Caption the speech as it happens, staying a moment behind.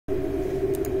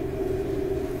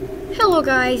Hello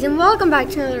guys, and welcome back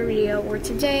to another video where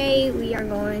today we are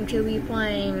going to be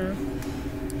playing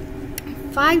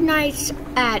Five Nights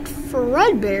at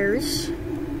Fredbears.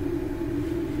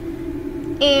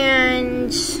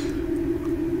 And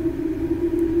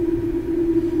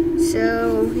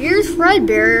so here's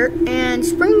Fredbear and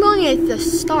Spring Bunny at the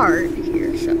start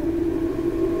here. So,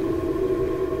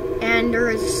 and there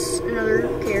is another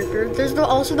character. There's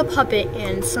also the puppet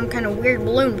and some kind of weird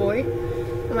balloon boy.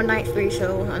 I'm on night 3,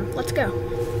 so let's go.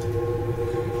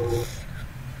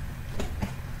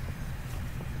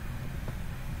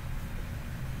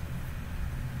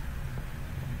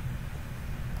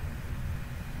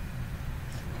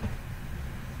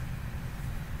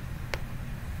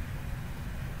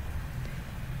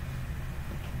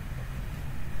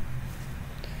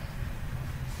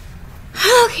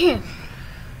 Okay.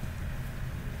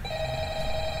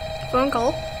 Phone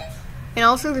call. And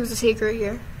also there's a secret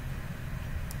here.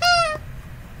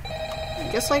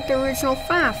 Just like the original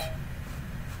FAF.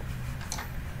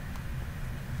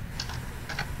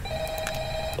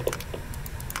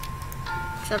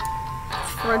 Except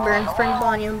Fredbear and Spring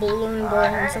Bunny and Balloon Boy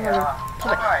and some other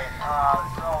puppet. Alright,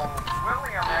 so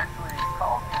William actually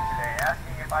called me today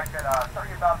asking if I could tell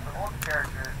you about the old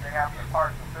characters they have in the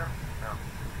parts and services room.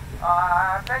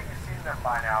 I bet you've seen them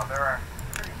by now. They're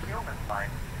pretty human like.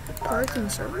 Parts and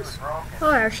service? Really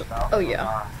Oh, actually. Oh,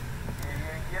 yeah.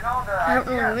 You know, I don't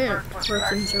really know parts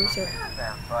and service yet.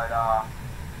 But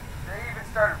they even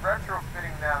started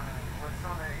retrofitting them with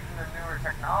some of the newer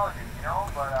technology, you know,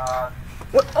 but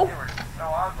What? Oh, they were just so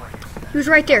ugly. he was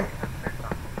right there.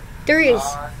 There he is.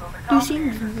 So the You see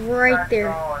him right there.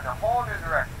 in a whole new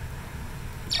direction.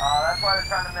 That's why they're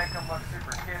trying to make them look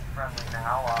super kid friendly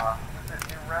now. With this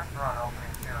new restaurant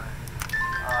opening soon.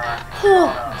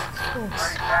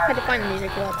 Had to find the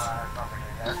music once.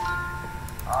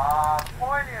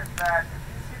 Point is that if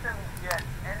you see them get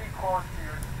any close to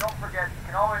you, don't forget you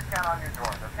can always count on your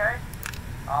doors, okay?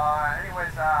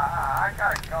 Anyways, I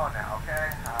gotta go now,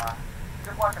 okay?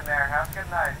 Good luck in there. Have a good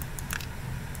night.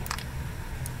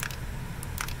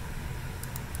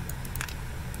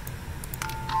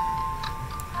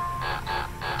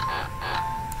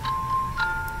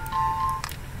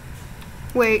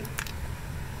 Wait.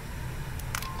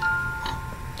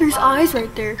 There's eyes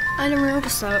right there. I never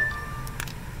noticed that.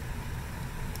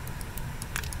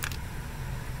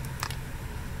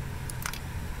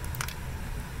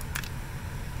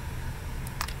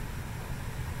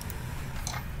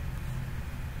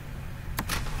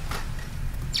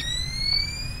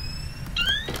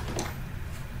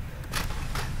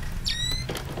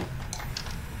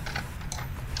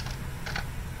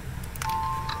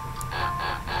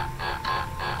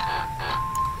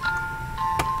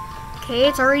 Okay,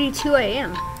 it's already 2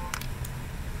 a.m.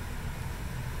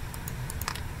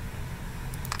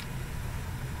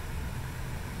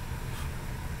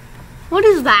 What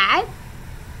is that?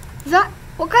 Is that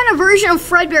what kind of version of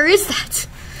Fredbear is that?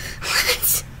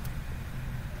 What?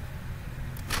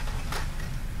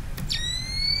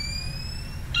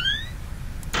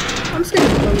 I'm just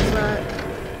gonna close that.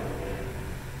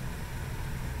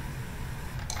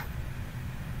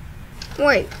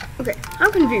 Wait, okay,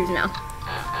 I'm confused now.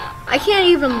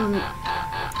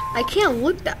 I can't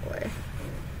look that way.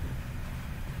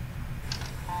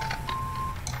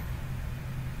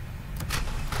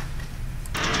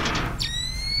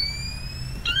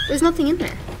 There's nothing in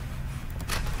there.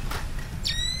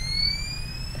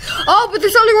 Oh, but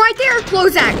there's something right there.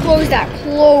 Close that, close that,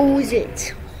 close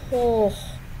it. Oh.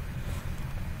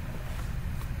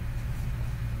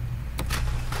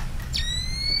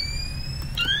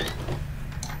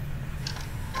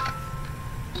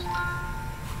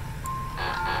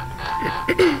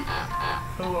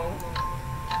 Hello.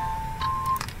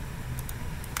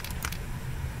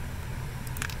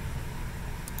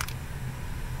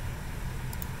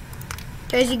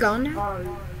 Is he gone now?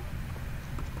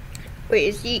 Wait,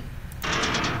 is he?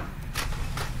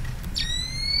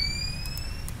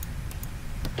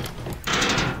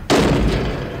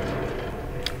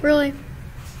 Really?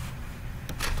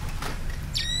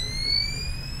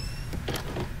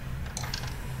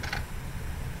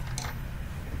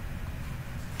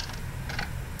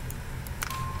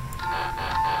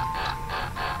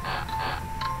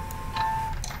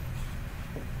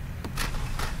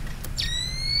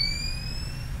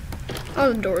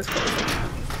 Oh, the door's closed.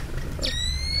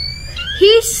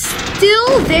 He's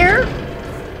still there?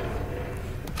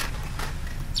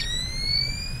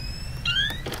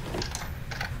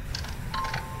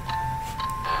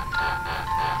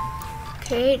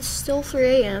 Okay, it's still 3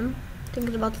 a.m. I think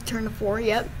it's about to turn to 4.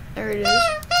 Yep, there it is.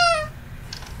 Ah!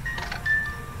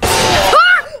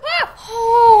 Ah!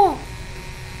 Oh!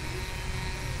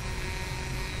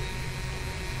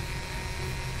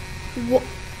 What?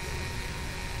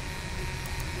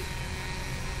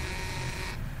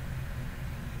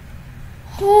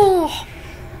 Oh.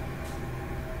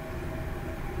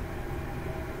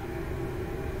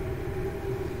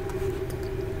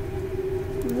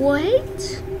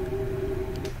 What?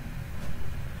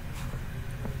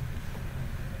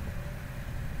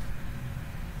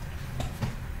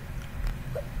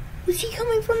 Was he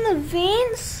coming from the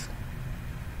vents?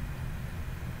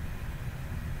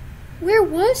 Where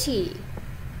was he?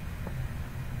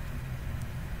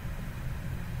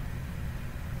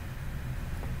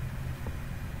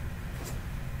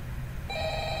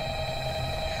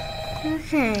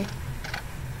 Okay.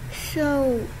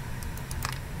 So,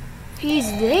 if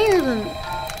he's there, then...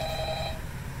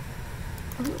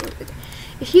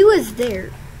 If he was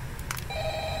there...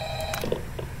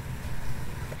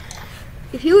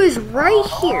 If he was right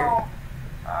here...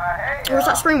 Or was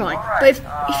that spring one? But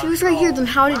if he was right here, then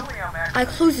how did... I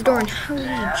closed the door and how did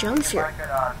he jump here?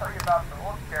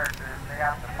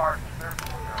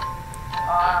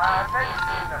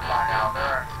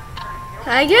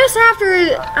 I guess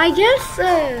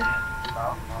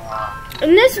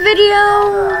in this video,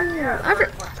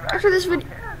 after this video,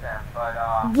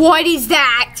 what is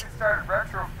that?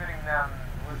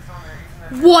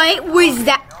 What was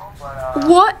that?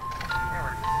 What?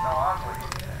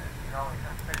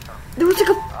 There was like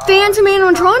a phantom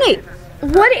animatronic.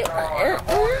 What?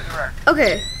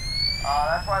 Okay.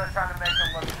 That's why they're trying to make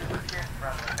them look super kid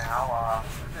friendly now.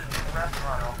 This new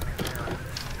restaurant opening here.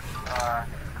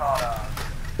 It's called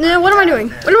No, what am I doing?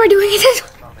 What am I doing? the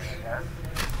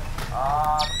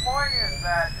point is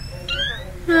that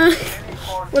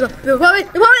what the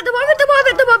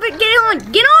puppet, get on!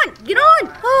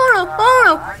 Oh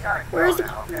no! Where's the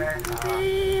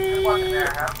Good luck in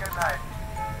there. Have a good night.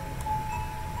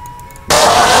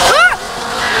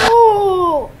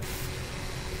 Oh!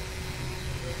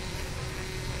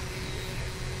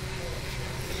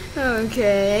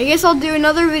 Okay, I guess I'll do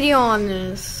another video on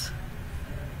this.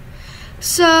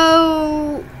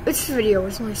 So, this video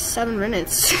was only 7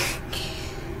 minutes.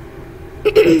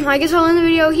 I guess I'll end the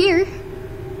video here.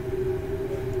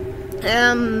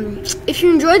 If you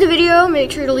enjoyed the video,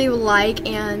 make sure to leave a like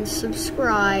and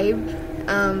subscribe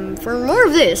for more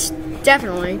of this,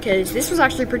 definitely, because this was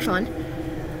actually pretty fun.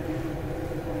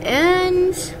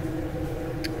 And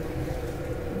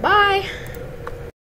bye.